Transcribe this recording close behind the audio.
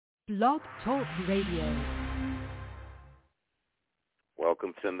Blog Talk Radio.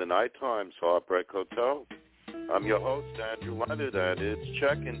 Welcome to the Nightime'S Heartbreak Hotel. I'm your host, Andrew Leonard, and it's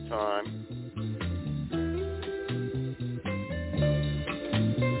check-in time.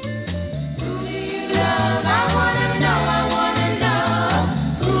 Who do you love? I wanna know, I wanna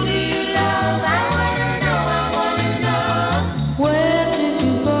know. Who do you love? I wanna know, I wanna know. Where did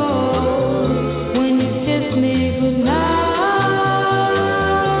you go when you kissed me goodnight?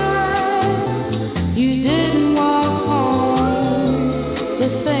 You didn't walk home the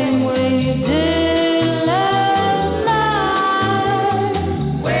same way you did last night.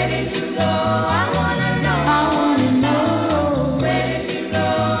 Where did you go? I wanna know. I wanna know. Where did you go?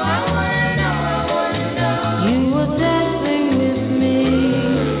 I wanna know. I wanna know. You were dancing with me,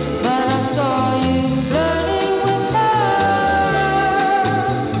 but I saw you flirting with her.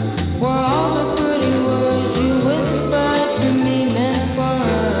 Were all the pretty words you whispered to me meant for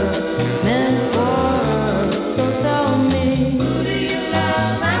her, meant for her? So tell me, who do you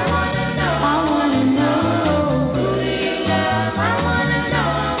love? I wanna know. I wanna know. Who do you love? I wanna know.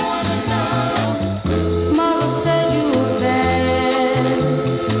 I wanna know. Mother said you were bad,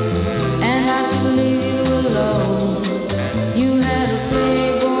 and I should leave you alone. You had a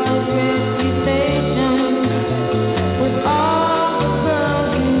playboy's reputation with all the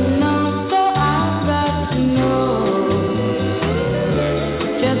girls you know, so I've got to know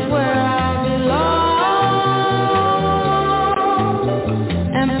just where I belong.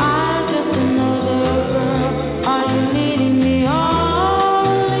 Am I just another girl? Are you leading me on,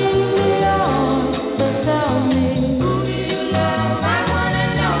 leading me on? So tell me, who do you love? I wanna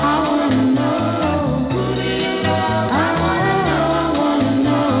know. I wanna know. Who do you love? I wanna know. I wanna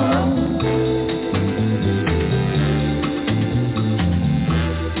know.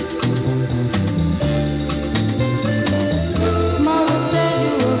 Mother said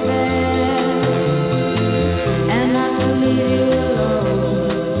you were bad, and I could leave you alone.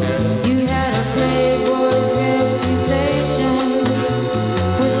 You had a playboy's reputation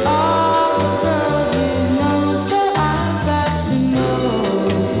with all the girls you know, so I've got to know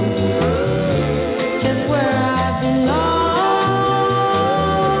just where I belong.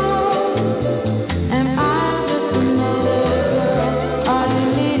 Am I just another girl? Are you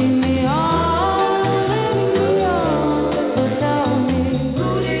leading me on, leading me on? So tell me, who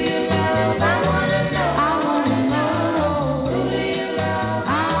do you love? I wanna know. I wanna know. Who do you love? I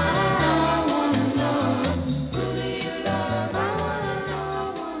wanna know. I wanna know. Who do you love? I wanna know. I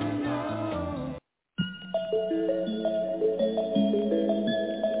wanna know.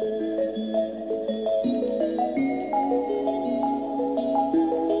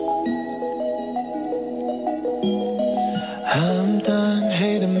 I'm done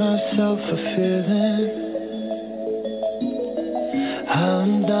hating myself for feeling.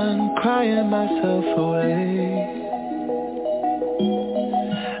 I'm done crying myself away.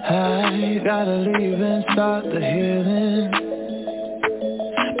 I gotta leave and start the healing.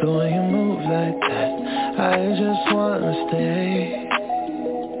 But when you move like that, I just wanna stay.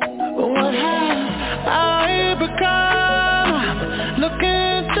 What have I become? I'm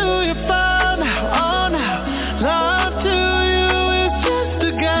looking through your phone now, oh now. Love to you is just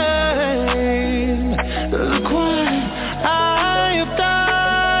a game. Look what I have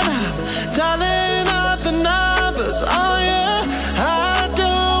done. I'm dialing up the numbers, oh yeah. I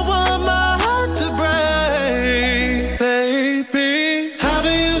don't want my heart to break, baby. How do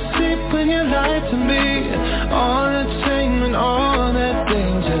you sleep when you lie to me? All that shame and all that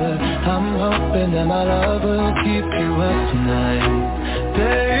danger. I'm hoping that my love will keep you up tonight,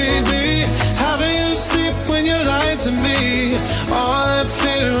 baby. How do you sleep when you lie to me? All that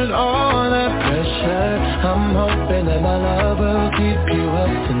fear and all that pressure. I'm hoping that my love will keep you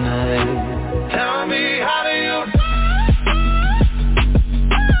up tonight. Tell me, how do you?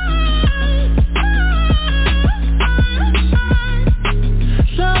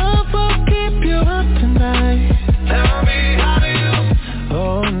 Love will keep you up tonight. Tell me, how do you?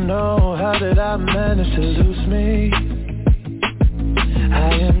 Oh no, how did I manage to lose me?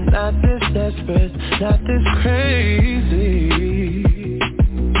 I am not this desperate, not this crazy.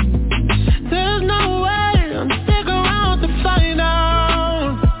 There's no way I'm stick around to find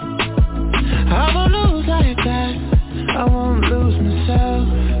out. I won't lose like that, I won't lose myself.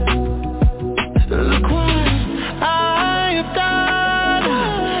 Look what I have done,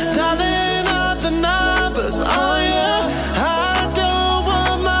 dialing up the numbers, oh yeah. I don't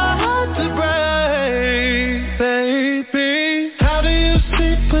want my heart to break, baby. How do you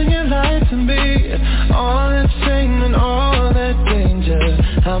sleep when you lie to me? All that shame and all that danger.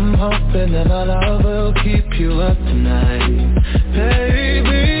 I'm hoping that my love will keep you up tonight,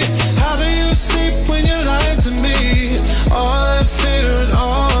 baby.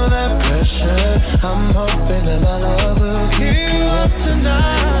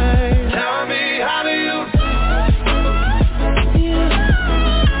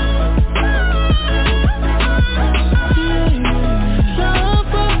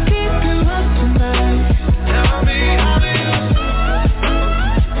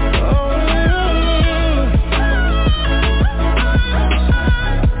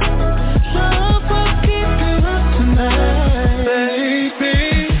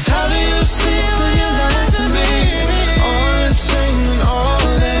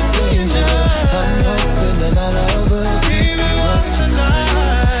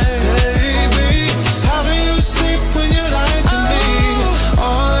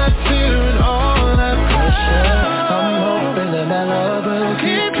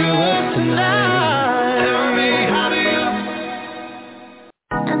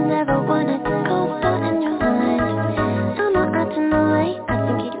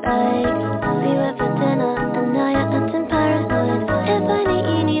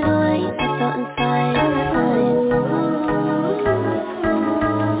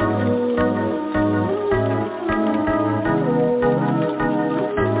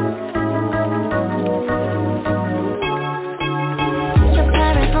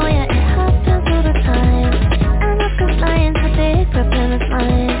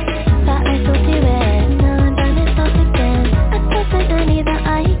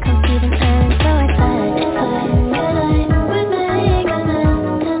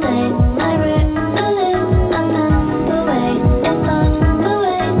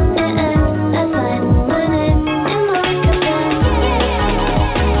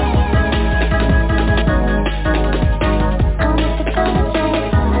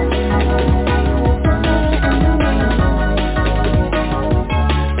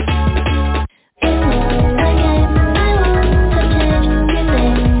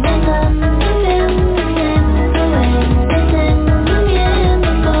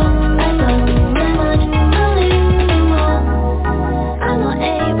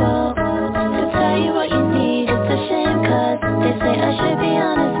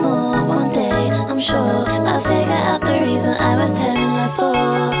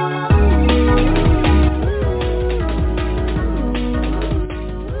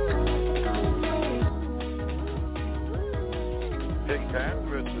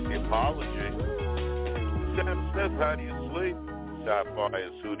 Candace with the apology. Sam Smith, how do you sleep?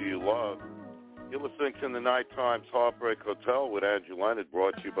 Sapphire's Who Do You Love? You're listening to the Nightime's Heartbreak Hotel with Andrew Leonard,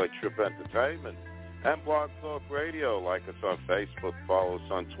 brought to you by Trip Entertainment and Blog Talk Radio. Like us on Facebook, follow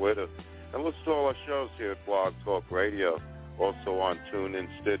us on Twitter, and listen to all our shows here at Blog Talk Radio. Also on TuneIn,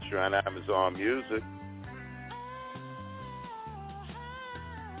 Stitcher, and Amazon Music.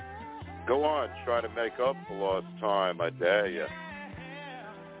 Go on, try to make up for lost time, I dare you.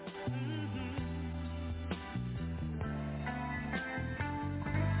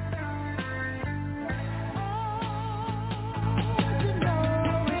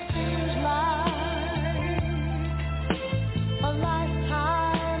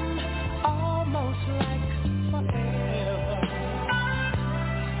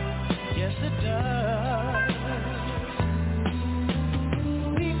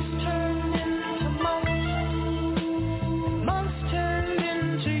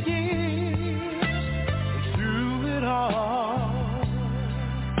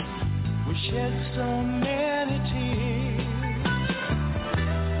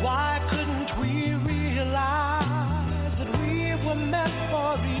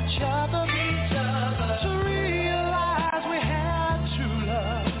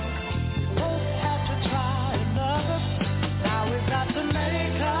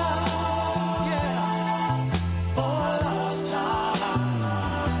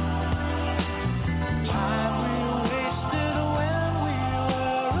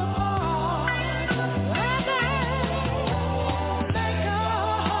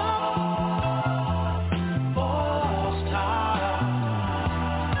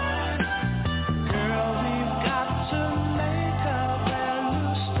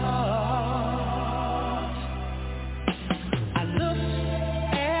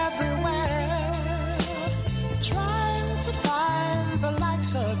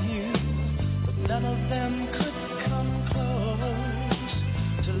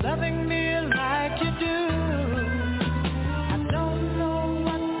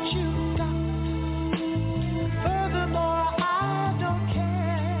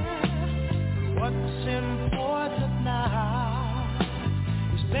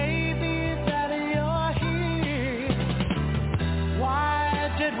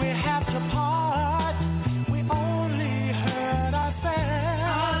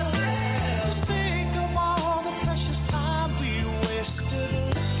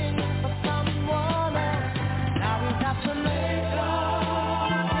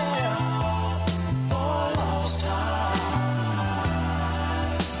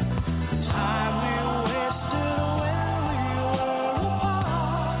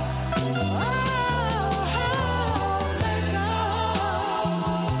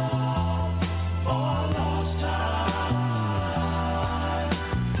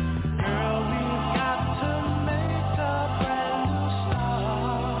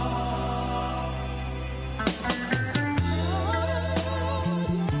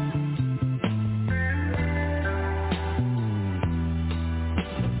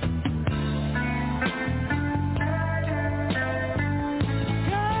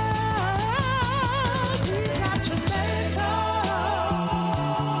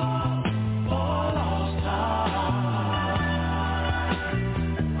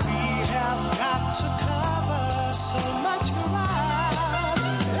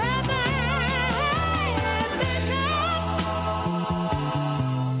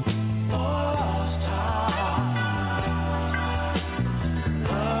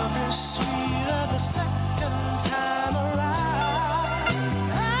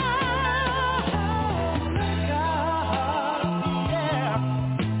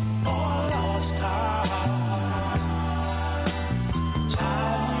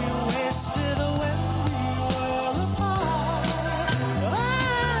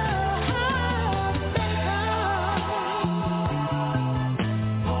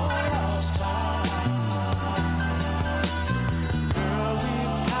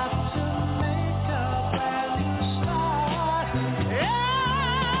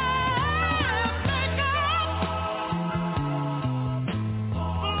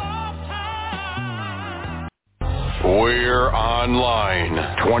 We're online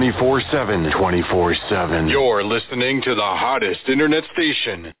 24/7. 24/7. You're listening to the hottest internet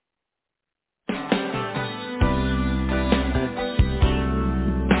station.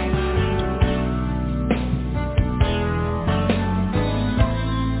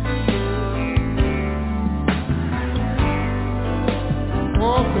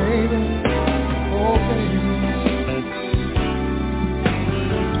 Oh, baby. Oh, baby.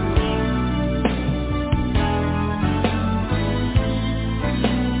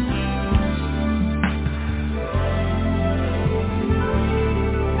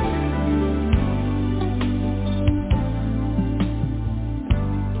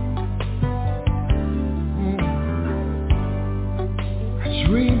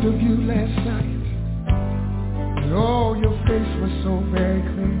 of you last night. And oh, your face was so very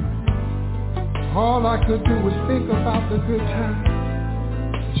clear. All I could do was think about the good times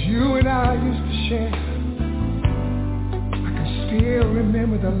you and I used to share. I can still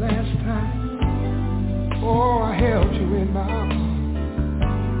remember the last time. Oh, I held you in my arms.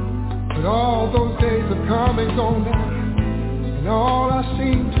 But all those days have come and gone now. And all I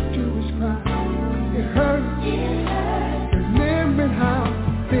seem to do is cry. It hurts, remembering how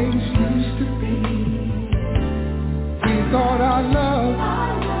things used to be. We thought our love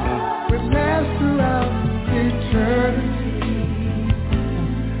would last throughout eternity.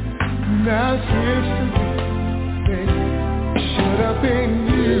 Now it's history, should have been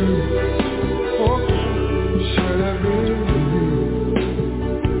you. Oh, should have been you.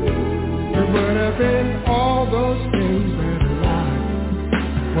 It would have been all those things that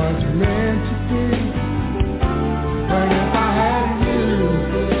life was meant to be. But if I had you,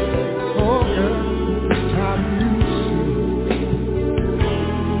 oh girl, the time you see,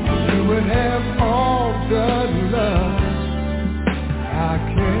 you would have all the love I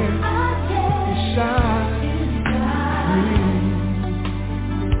can shine.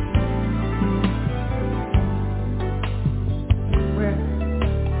 Well,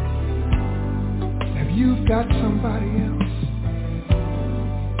 have you got somebody else?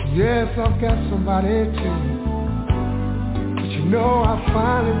 Yes, I've got somebody too. But you know, I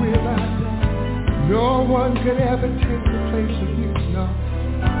finally realized that no one could ever take the place of you, no.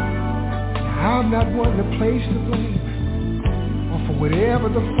 I'm not one to place the blame, or for whatever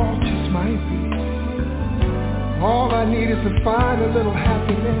the fault just might be. All I need is to find a little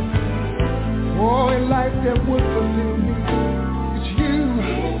happiness, oh, in life that would fulfill me. It's you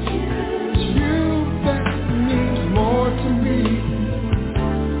that means more to me.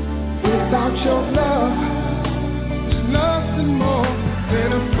 Without your love, there's nothing more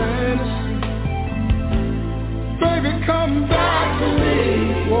than a fantasy. Baby, come back to me.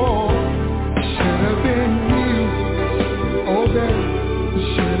 Oh, should have been you. Oh, baby,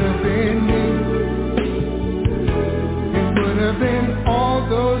 should have been me. It would have been all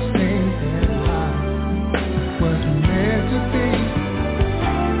those things that life was meant to be.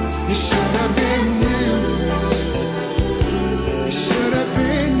 It should have been you. It should have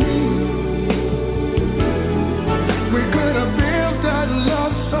been me. We could have built that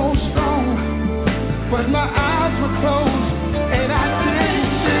love so strong, but my eyes were closed and I didn't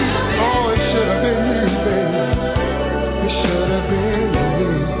see. Oh, it should have been you, baby. It should have been me.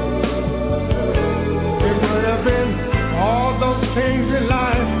 It would have been all those things in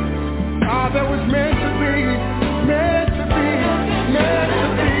life that was meant to be, meant to be, meant to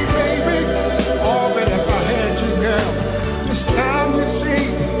be, baby. Oh, but if I had you, girl, this time you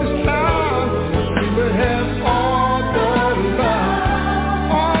see, this time we would have all the love,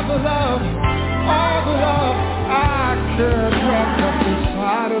 all the love, all the love I could wrap up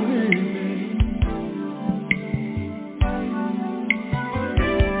inside of me.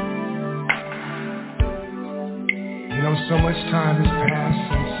 You know, so much time has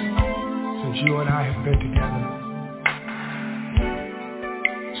passed since you and I have been together.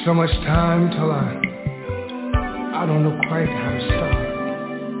 So much time till I don't know quite how to start.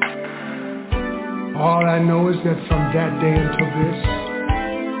 All I know is that from that day until this,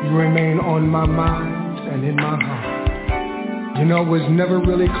 you remain on my mind and in my heart. You know, it was never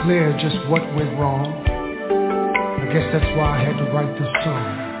really clear just what went wrong. I guess that's why I had to write this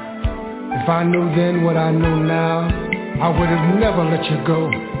song. If I knew then what I know now, I would have never let you go.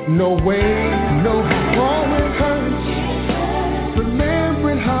 No way, no how. Oh, it hurts,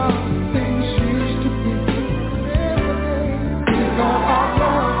 remembering how things used to be. We thought our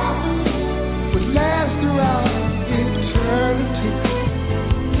love would last throughout eternity.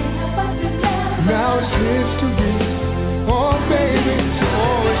 Now it's history. Oh, baby,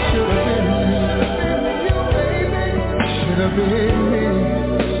 oh, it should have been you. Should have been me.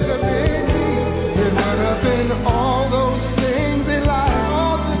 Should have been me. It would have been all those things in life,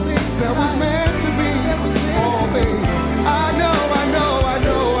 all the things that was meant to be. Oh, baby, I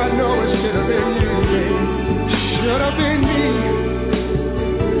know it should have been you, baby. Should have been me.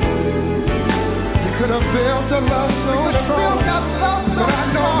 We could have built a love so strong, but I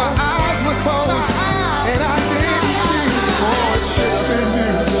know my eyes were closed and I didn't see. Oh, it should have been you.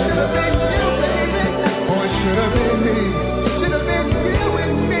 Should have been you, baby. Oh, it should have been me. Should have been you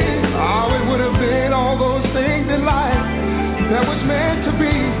and me. Oh, it would have been all those things in life that was meant to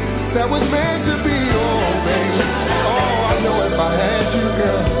be, that was meant to be. Oh, baby. Oh, I know if I had you,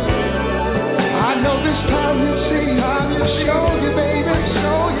 girl, I know this time you'll see. Show you, baby.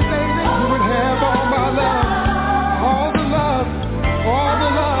 You would have all my love, all the love, all the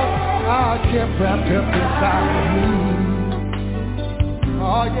love wrapped up inside of me.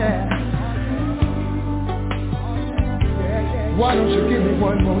 Oh yeah. Why don't you give me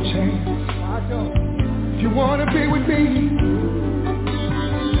one more chance? If you wanna be with me,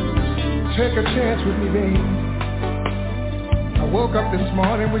 take a chance with me, baby. I woke up this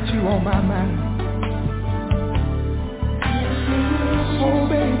morning with you on my mind. Oh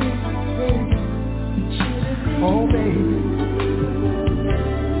baby, baby. Oh baby,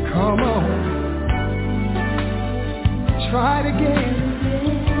 come on, try it again.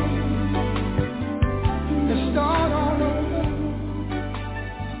 Let's start all over.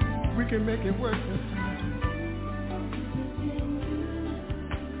 We can make it work this time.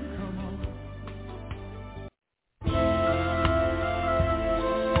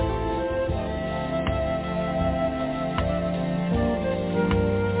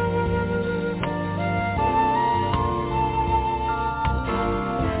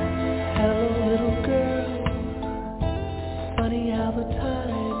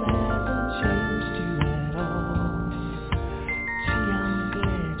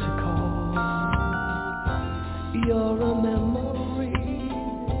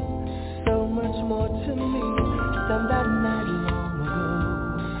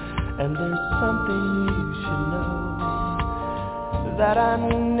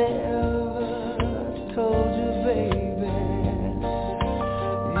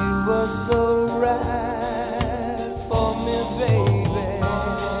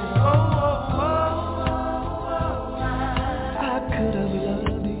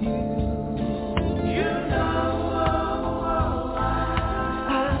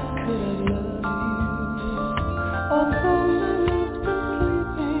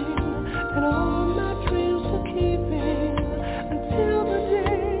 Until the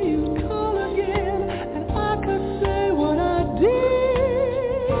day you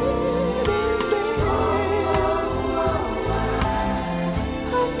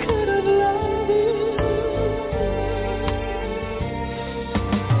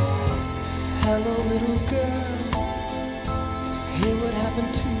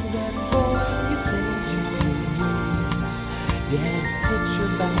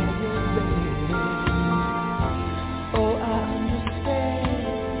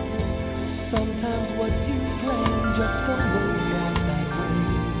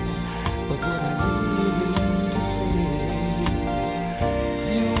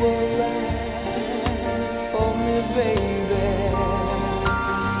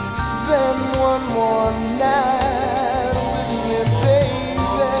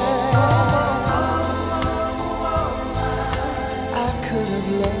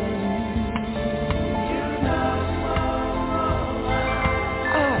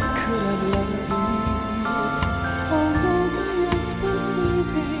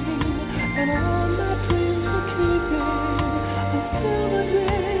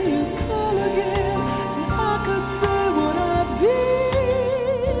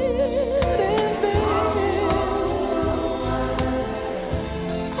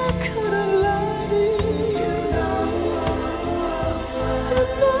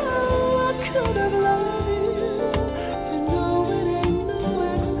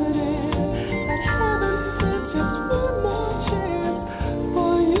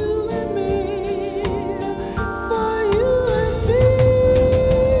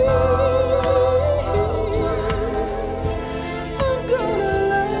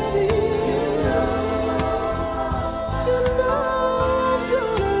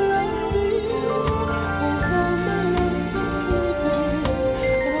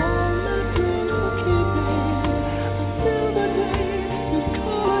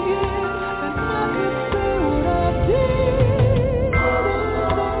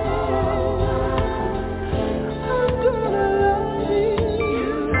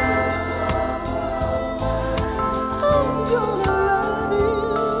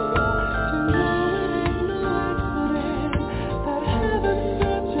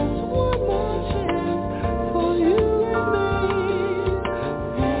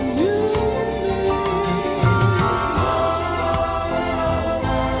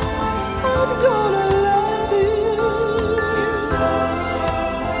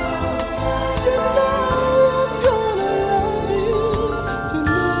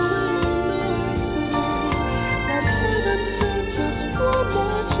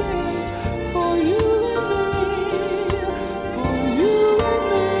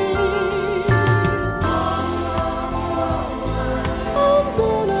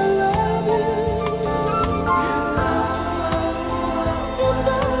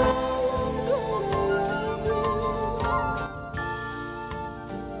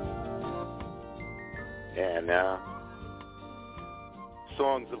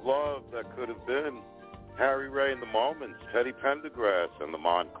Songs of Love that could have been Harry Ray and the Moments, Teddy Pendergrass and the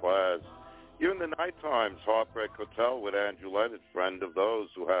Montclairs. Even the Nightime'S, Heartbreak Hotel with Andrew Leonard, friend of those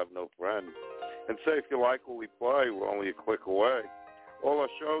who have no friend. And say if you like what we play, we're only a click away. All our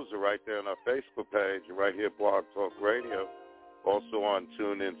shows are right there on our Facebook page and right here, Blog Talk Radio. Also on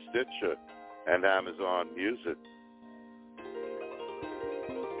TuneIn, Stitcher, and Amazon Music.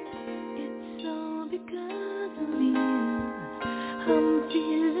 It's all because of you. I'm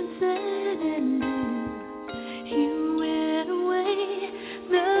feeling sad and blue. You went away.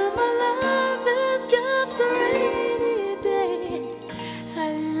 Now my life is just a rainy day. I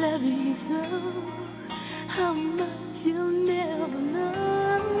love you so. How much you'll never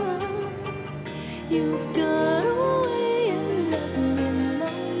know. You've gone away and left me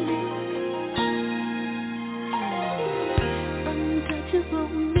lonely. Untouchable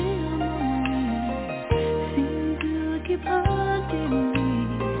memories seem to keep haunting me.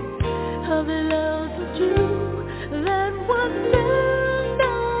 Of the love so true that was burned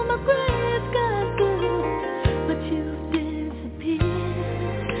on my gray sky blue. But you've disappeared.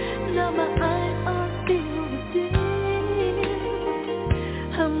 Now my eyes are filled with tears.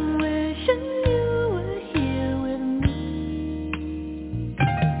 I'm wishing you were here with me.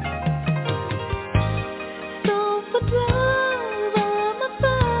 So put love on my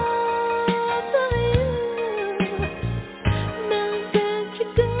thoughts of you. Now that you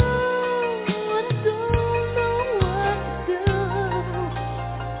go, I don't know what to do.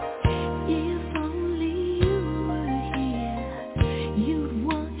 If only you were here, you'd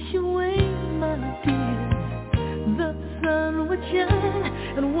wash away my tears. The sun would shine,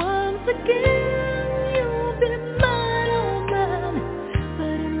 and once again you'd be mine, oh mine.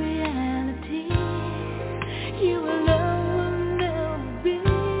 But in reality, you alone will never be.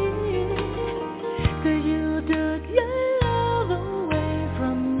 'Cause you took your love away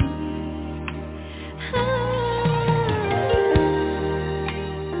from me.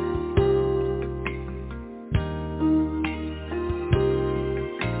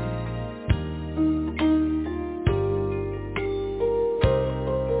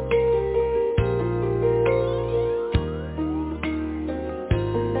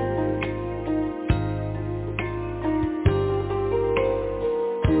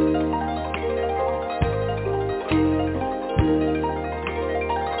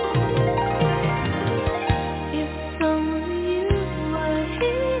 If only you were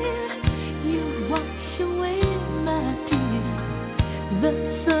here, you'd wash away my tears. The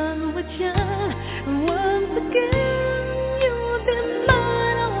sun would shine, and once again you'd be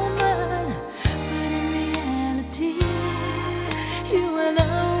mine, oh mine. But in reality, you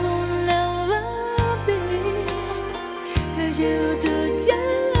alone will never be. 'Cause you took your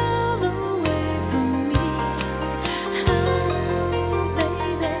love away from me. Oh,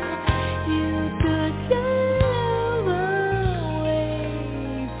 baby, you took your love away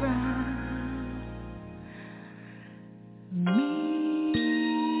from me.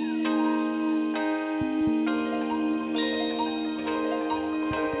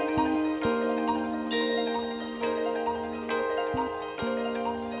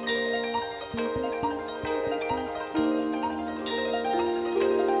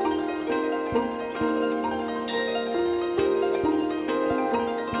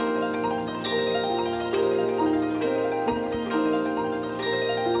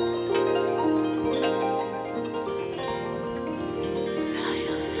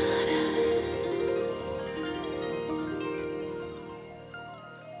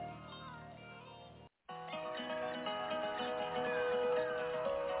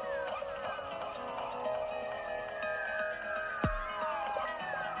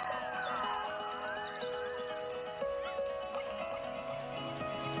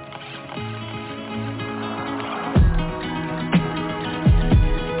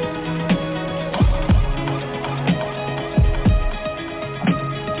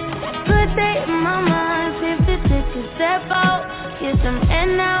 Good day in my mind, save the to step out. Kiss him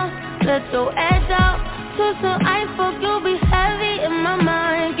and now, let your edge out. So I fuck, you'll be heavy in my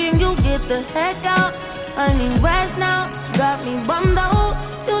mind. Can you get the heck out? I need rest now, got me bummed out.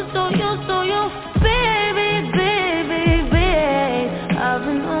 You, baby, baby, baby. I've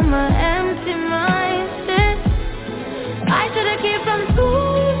been on my empty mind since I should've kept on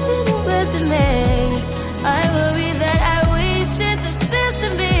losing with me. I worry that I wasted the sense to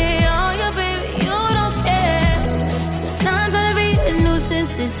be on you, baby, you don't care. It's not gonna be a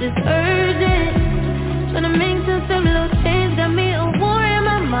nuisance, it's just urgent. Tryna make sense of little change, got me a war in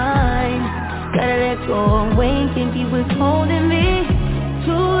my mind. Gotta let go and wait, can't keep withholding me.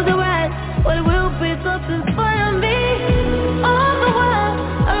 Choose the right, but it will break up in front of me. All the while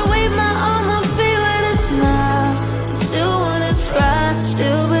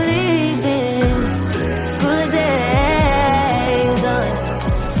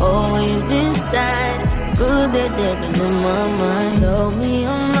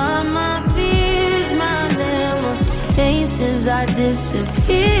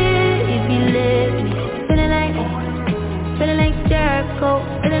disappear if you let me. Feeling like Jericho,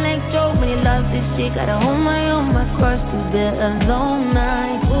 feeling like Joe when he lost his shit. Gotta hold my own, my cross to bear a long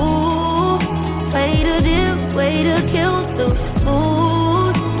night. Ooh, way to dip, way to kill the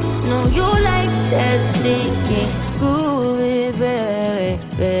mood. No, you like that shit, can't prove it,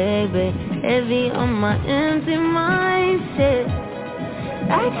 baby. Heavy on my empty mindset.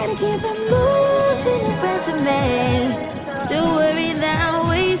 I gotta keep it moving the best of me. Don't worry that I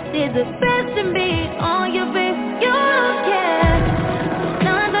wasted the best of me on your face. You don't care. It's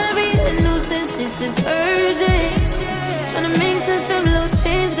not gonna be a nuisance, this is urgent. Tryna make some little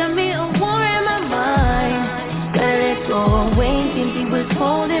change, got me a war in my mind. Gotta let go of weight, think he was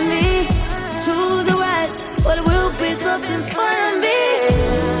holding me. Choose the right, but it will break up in front of me.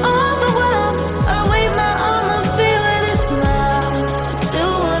 Overwhelmed, I wave my arm, I'm feeling a smile.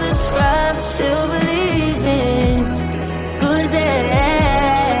 Still wanna try, but still believe in good days.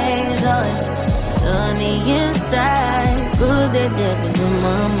 Sunny inside, good that devil in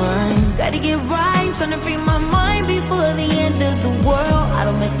my mind. Gotta get right, tryna free my mind before the end of the world. I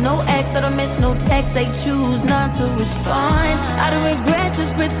don't miss no ex, I don't miss no text. I choose not to respond. I don't regret,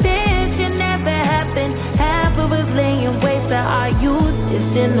 just pretend it never happened. Half of us laying waste to our youth,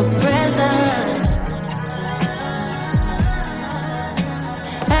 it's in the present.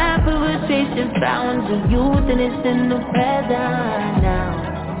 Half of us chasing fountains of youth, and it's in the present now.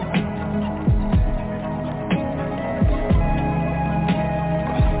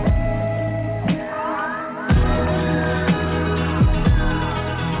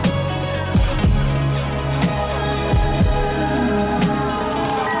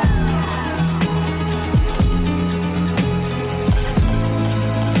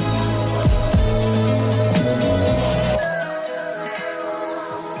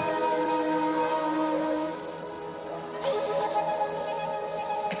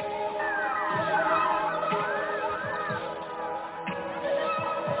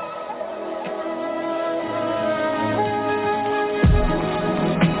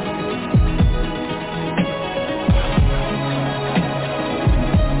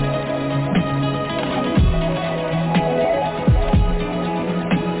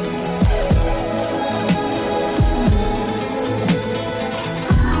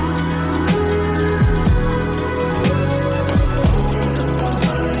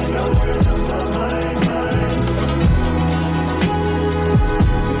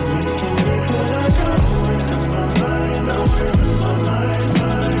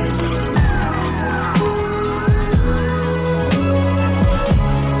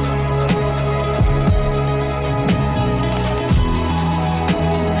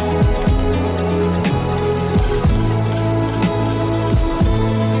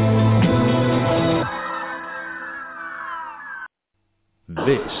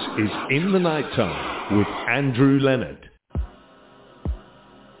 This is In the Nighttime with Andrew Leonard.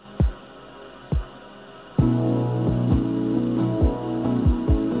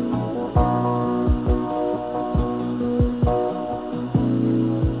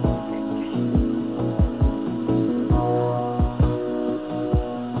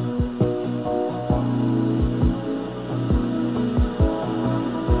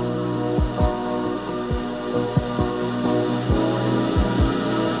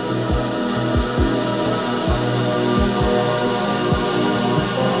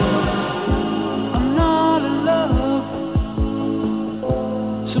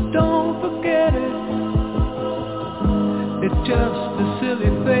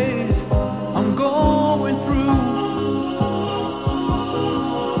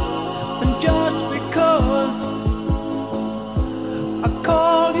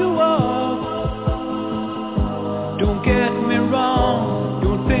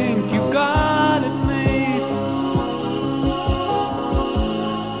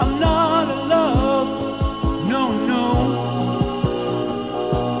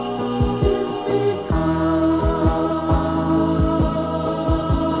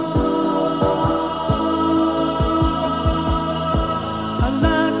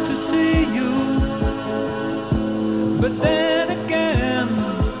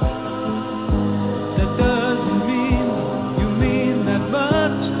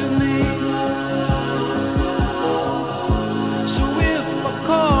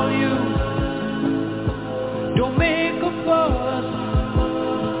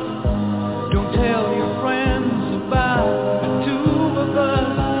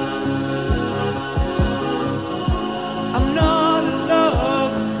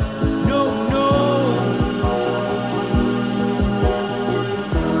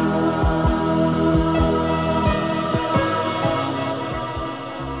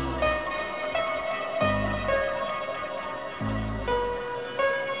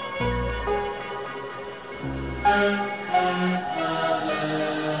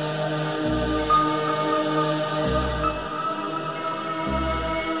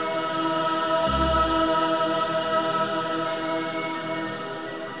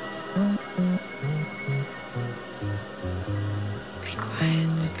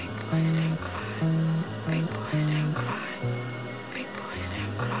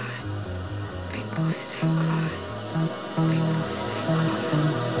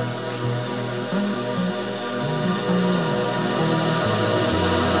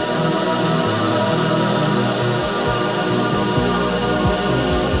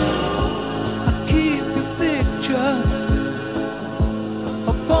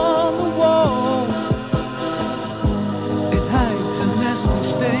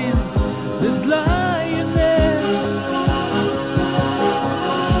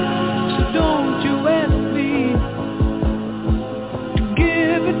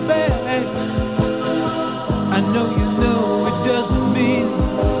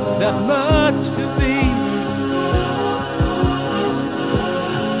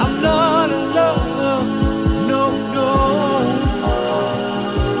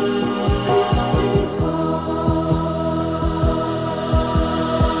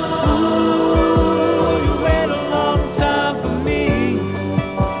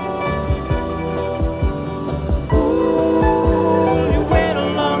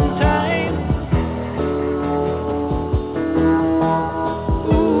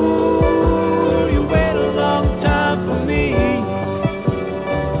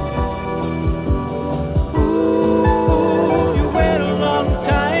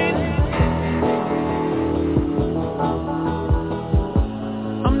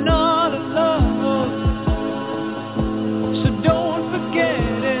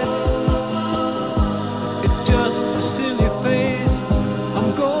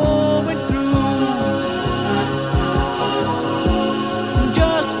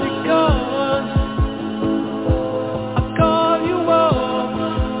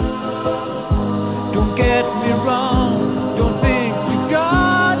 wrong. Don't think you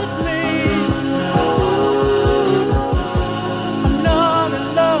got it made. I'm not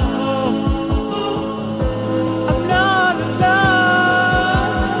in love. I'm not in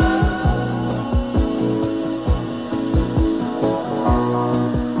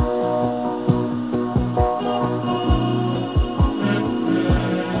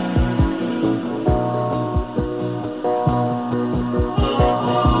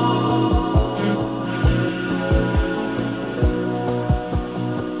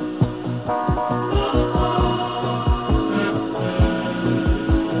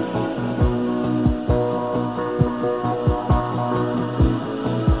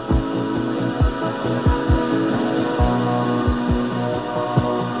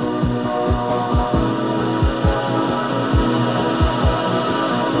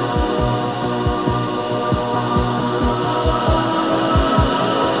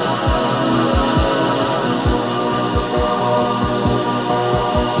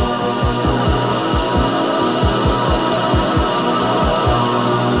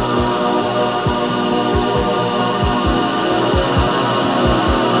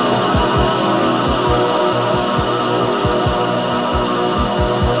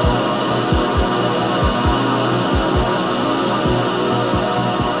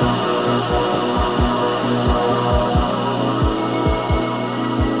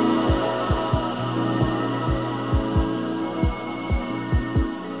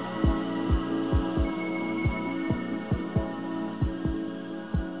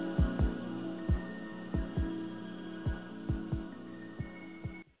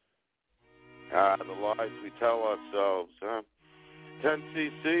The lies we tell ourselves, huh?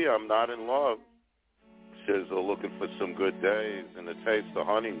 10cc, I'm not in love. Says they're looking for some good days and a taste of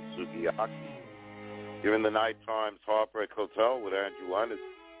honey, sukiyaki. You're in the Nightime'S Heartbreak Hotel with Andrew Leonard.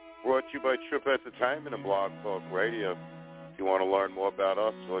 Brought to you by Trip Entertainment and Blog Talk Radio. If you want to learn more about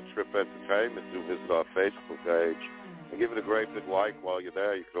us or Trip Entertainment, do visit our Facebook page and give it a great big like while you're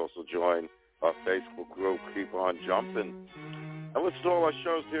there. You can also join our Facebook group, Keep On Jumping. And listen to all our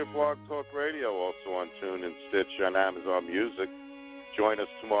shows here at Blog Talk Radio, also on TuneIn, Stitcher, and Amazon Music. Join us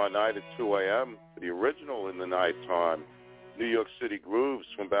tomorrow night at 2 a.m. for the original In the Nighttime, New York City grooves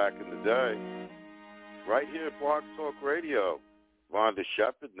from back in the day. Right here at Blog Talk Radio. Vonda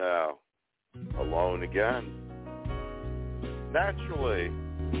Shepard now, Alone Again. Naturally.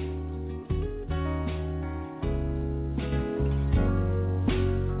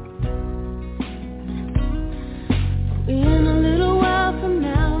 In a little while from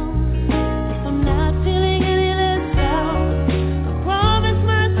now, if I'm not feeling any less down, I promise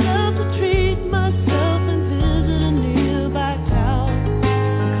myself to treat myself and visit a nearby town.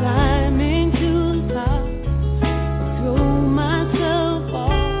 Climbing to the top, throw myself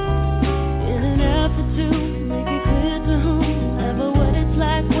off in an effort to make it clear to whomever what it's like.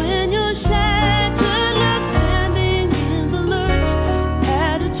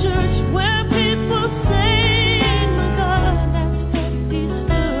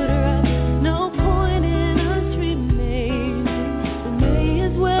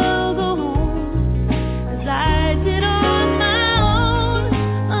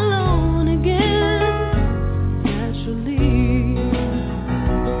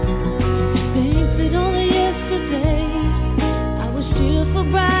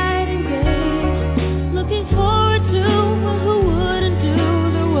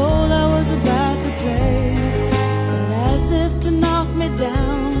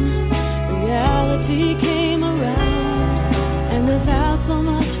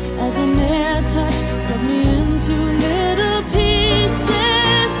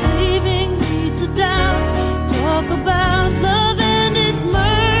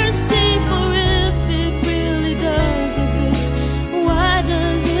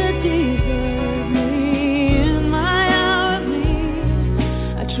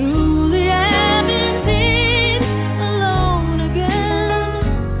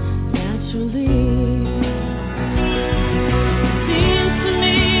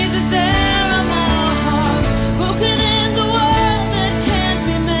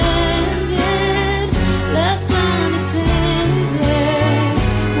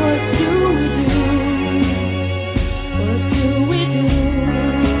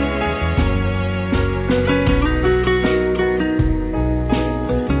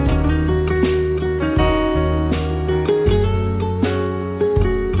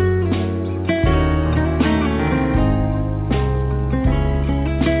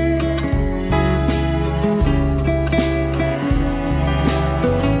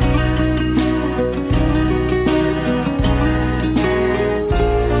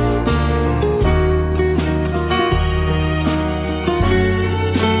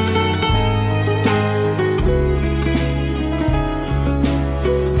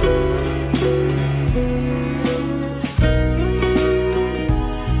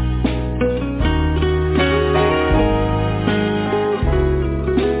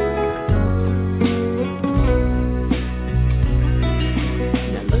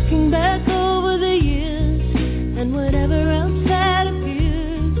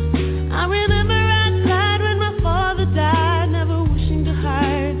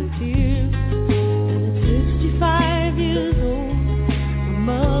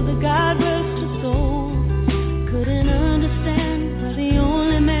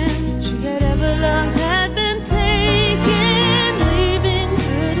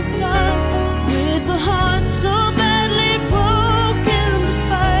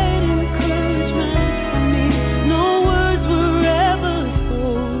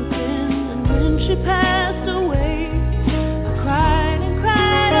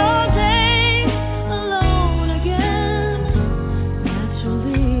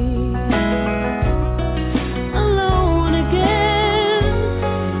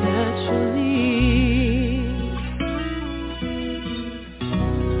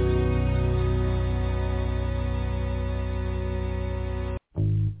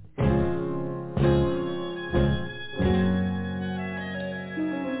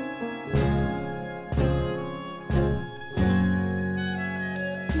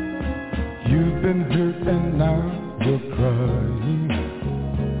 been hurt and now you're crying.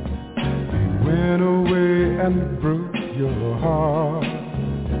 He went away and broke your heart.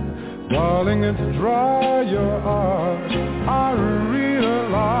 Darling, it's dry your eyes. I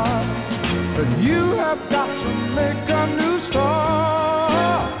realize that you have got to make a new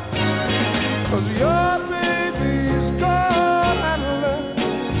start. 'Cause your baby's gone and left,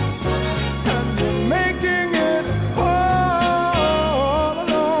 and you're making it all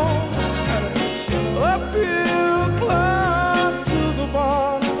alone. And it's an uphill climb to the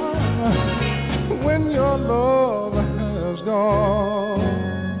bottom when your love has gone.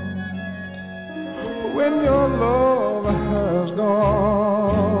 When your love has gone.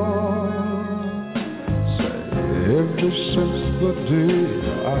 Say, ever since the day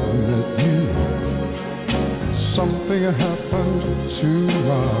I met you, something happened to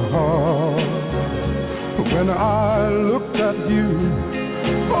my heart. When I looked at you,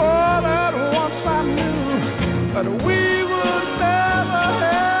 all at once I knew that we would never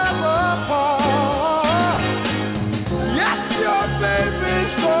ever part. Yes, your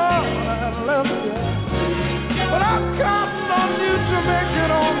baby's gone and left you, but I'm counting on you to make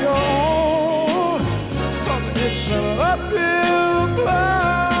it on your own. 'Cause it's an uphill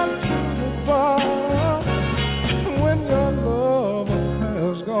climb to the bottom when your love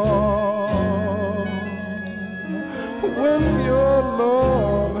has gone. When your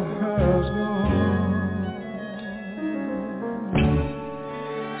love has gone.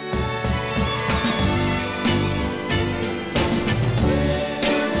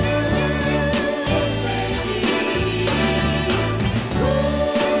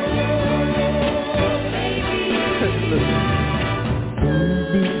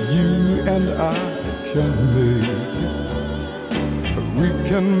 Baby, you and I can make it. We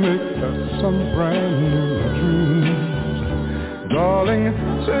can make some brand new dreams. Darling,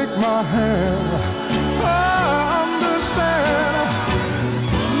 take my hand. I understand.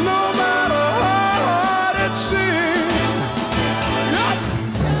 No matter how hard it seems. Yes.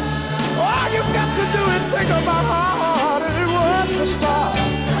 All you've got to do is think about how hard it was to start.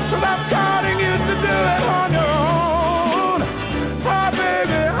 So I'm counting you to do it on your own. Oh,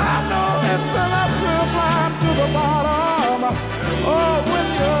 baby, I know it's an uphill climb to the bottom. Oh, when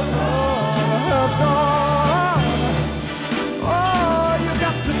your love has gone. All you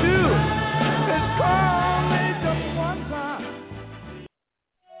got to do is call me just one time.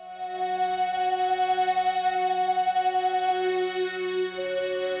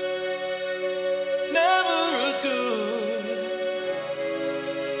 Never a good.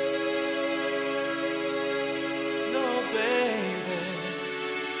 No, baby.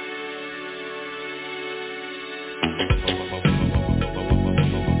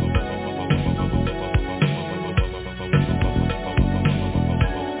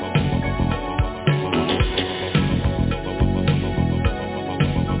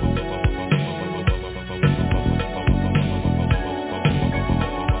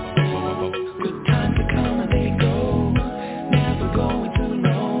 Good times to come and they go. Never going to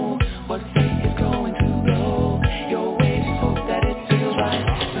know what fate is going to go. Your way, just hope that it feels right.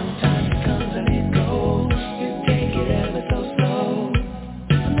 Sometimes it comes and it goes. You take it ever so slow,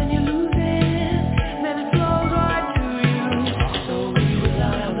 and then you lose it, and then it flows right to you. So we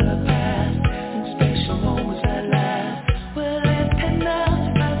rely on the past and special moments that last. Well, it's tender as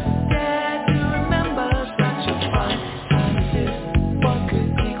dead to remember such a fine time as this. What could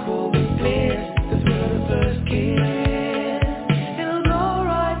equal the bliss? 'Cause we're the first kiss. It'll go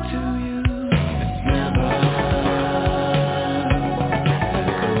right to you. It's never as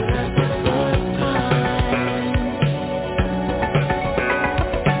good as the first time.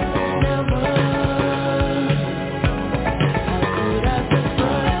 Never as good as the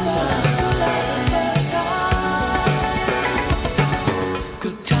first time.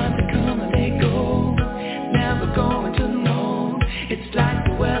 Good times that come and they go. Never going to know. It's like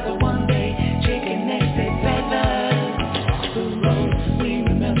the weather one day, chicken next day feathers. The roads we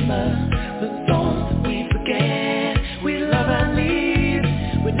remember, the thorns we forget. We love and leave.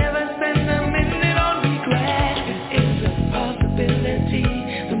 We never spend a minute on regret. It is a possibility.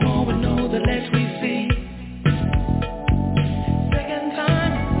 The more we know, the less we see. Second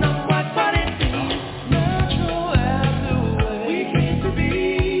time, not quite what it seems. Natural as the way we came to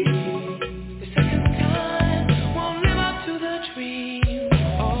be. The second time won't live up to the dream.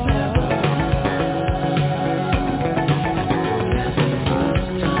 Oh, never as the first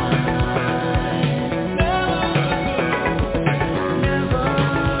time. Never, never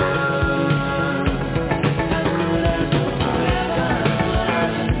as good as the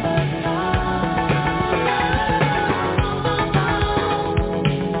first time.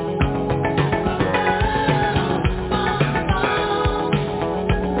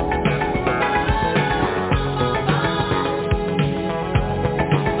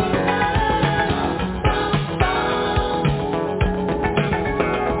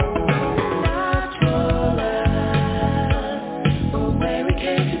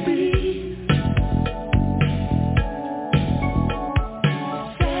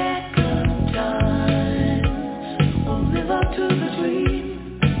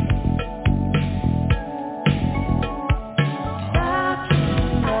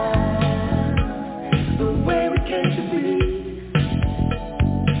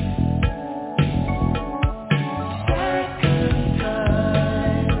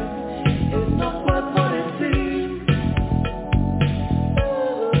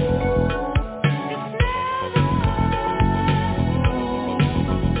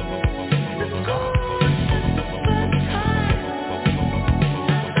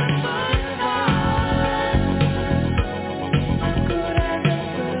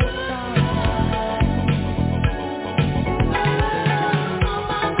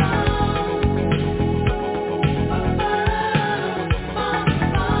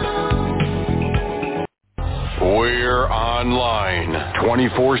 online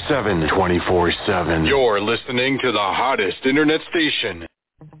 24/7. 24/7. You're listening to the hottest internet station.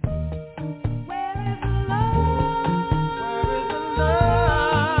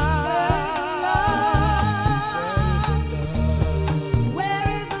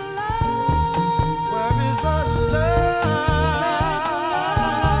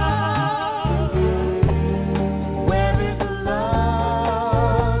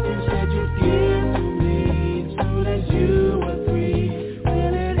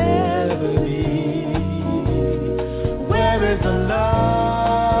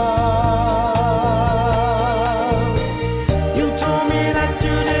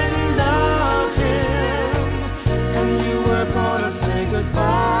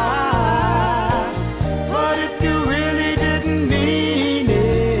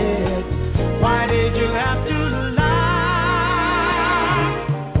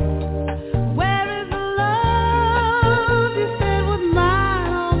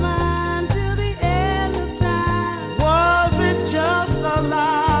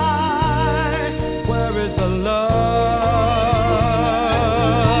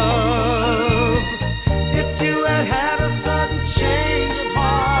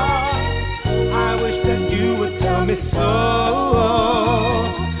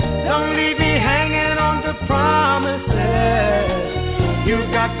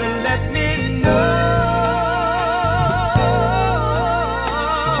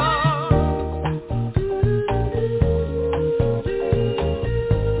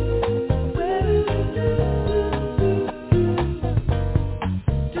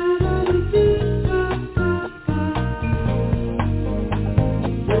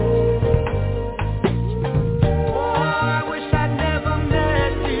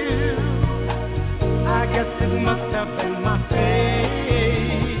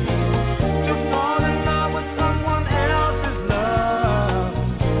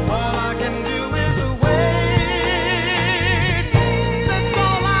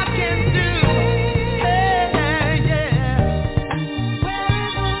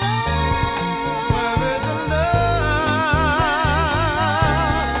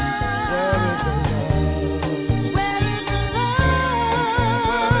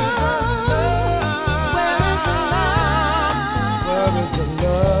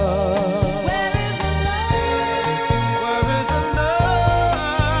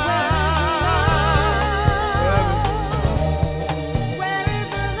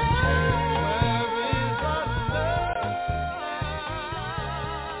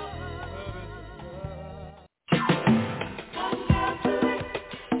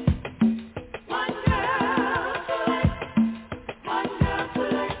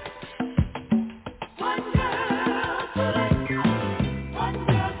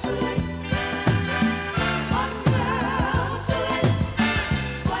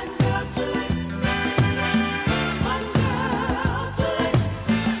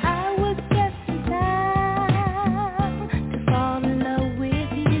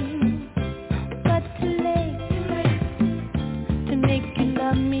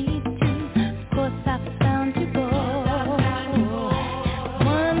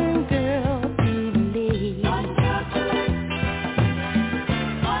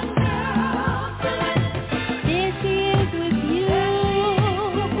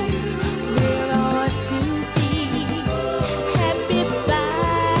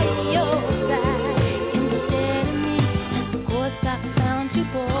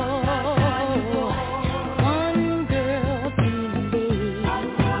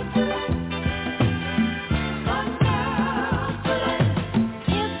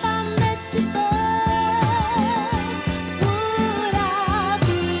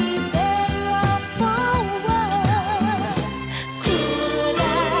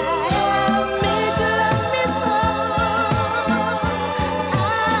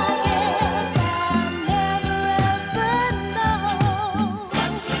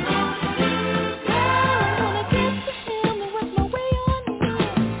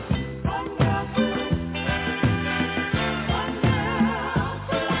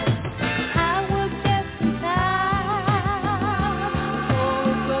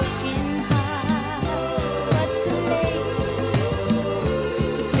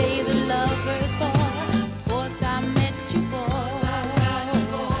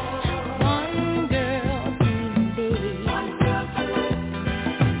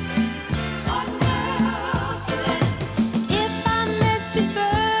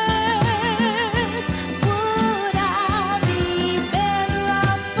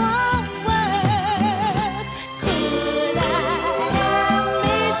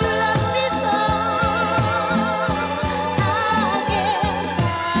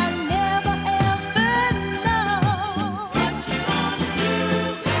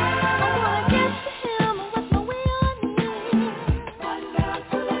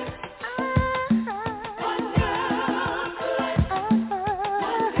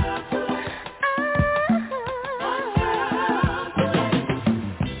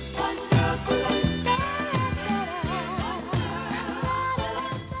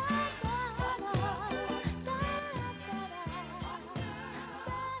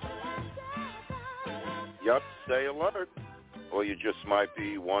 you just might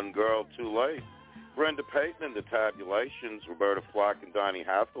be one girl too late. Brenda Payton in the Tabulations, Roberta Flack and Donny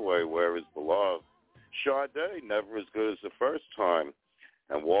Hathaway, Where is the Love? Sade, Never as Good as the First Time.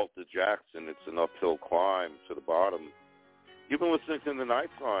 And Walter Jackson, It's an Uphill Climb to the Bottom. You've been listening to The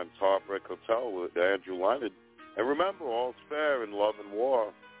Nightime's Heartbreak Hotel with Andrew Leonard. And remember, all's fair in love and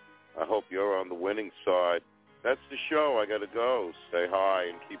war. I hope you're on the winning side. That's the show. I got to go. Stay high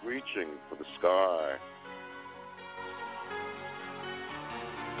and keep reaching for the sky.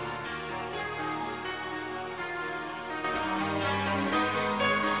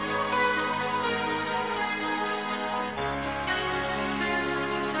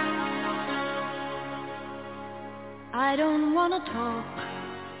 I don't want to talk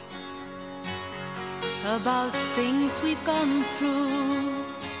about things we've gone through,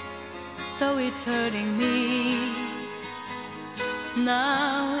 so it's hurting me.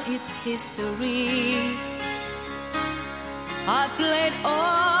 Now it's history. I played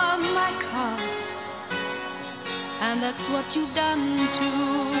all my cards, and that's what you've done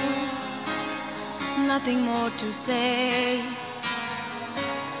too. Nothing more to say,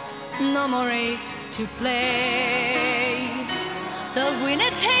 no more ace to play. The winner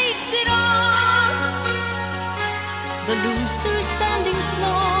takes it all, the loser standing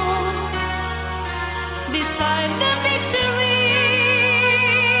small beside the victory.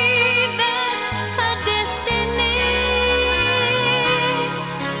 That's a destiny.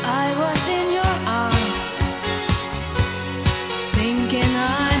 I was in your arms, thinking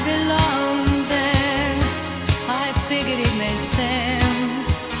I belonged there. I figured it made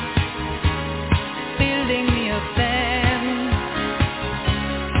sense, building me a fence.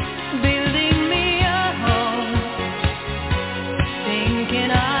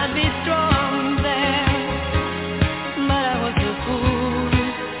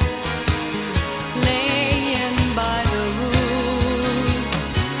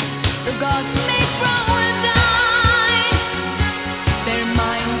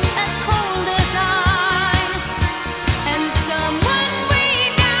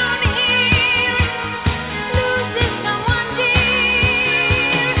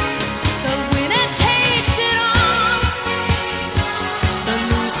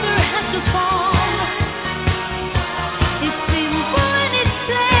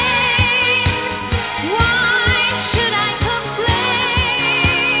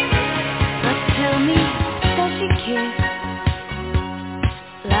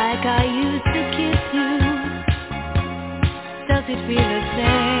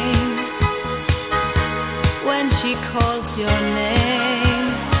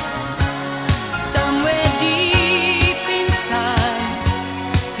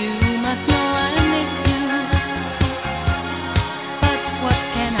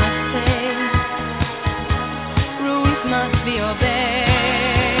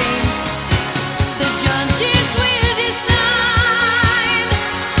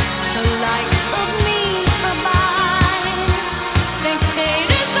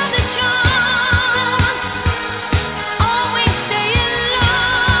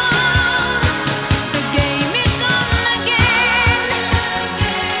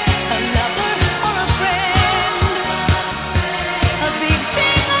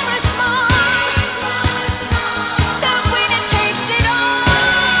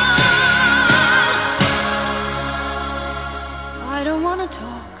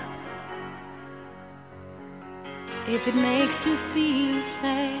 If it makes you feel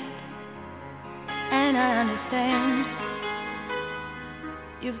sad, and I understand,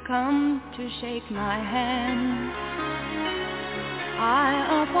 you've come to shake my hand.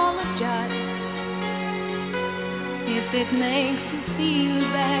 I apologize if it makes you feel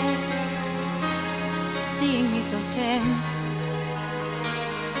bad, seeing me so tense,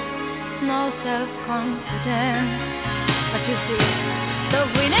 no self-confidence. But you see, the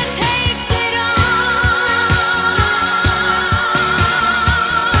winner takes it all.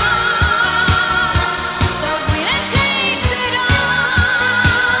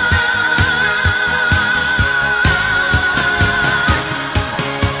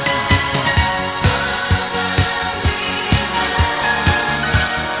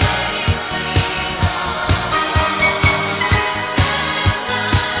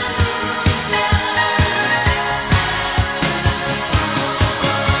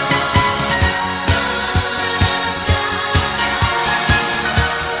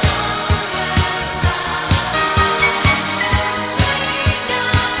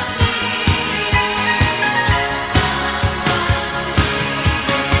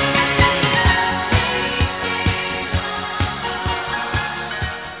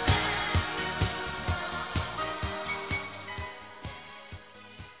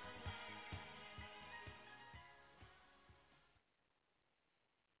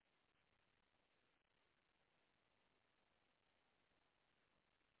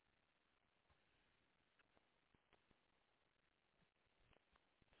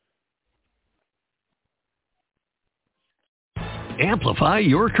 Amplify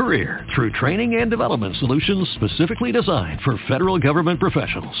your career through training and development solutions specifically designed for federal government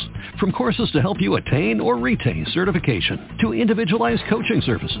professionals. From courses to help you attain or retain certification, to individualized coaching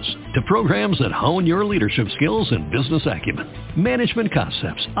services, to programs that hone your leadership skills and business acumen, Management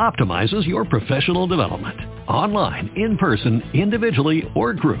Concepts optimizes your professional development. Online, in person, individually,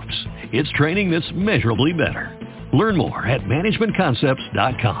 or groups, it's training that's measurably better. Learn more at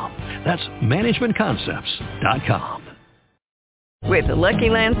managementconcepts.com. That's managementconcepts.com. With the Lucky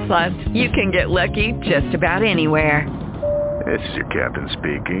Land Slots, you can get lucky just about anywhere. This is your captain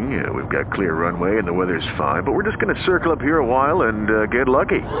speaking. We've got clear runway and the weather's fine, but we're just going to circle up here a while and get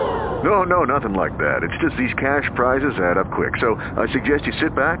lucky. No, nothing like that. It's just these cash prizes add up quick. So I suggest you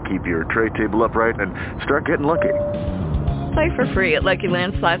sit back, keep your tray table upright, and start getting lucky. Play for free at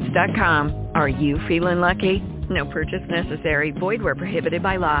LuckyLandSlots.com. Are you feeling lucky? No purchase necessary. Void where prohibited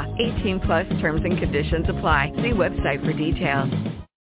by law. 18+ terms and conditions apply. See website for details.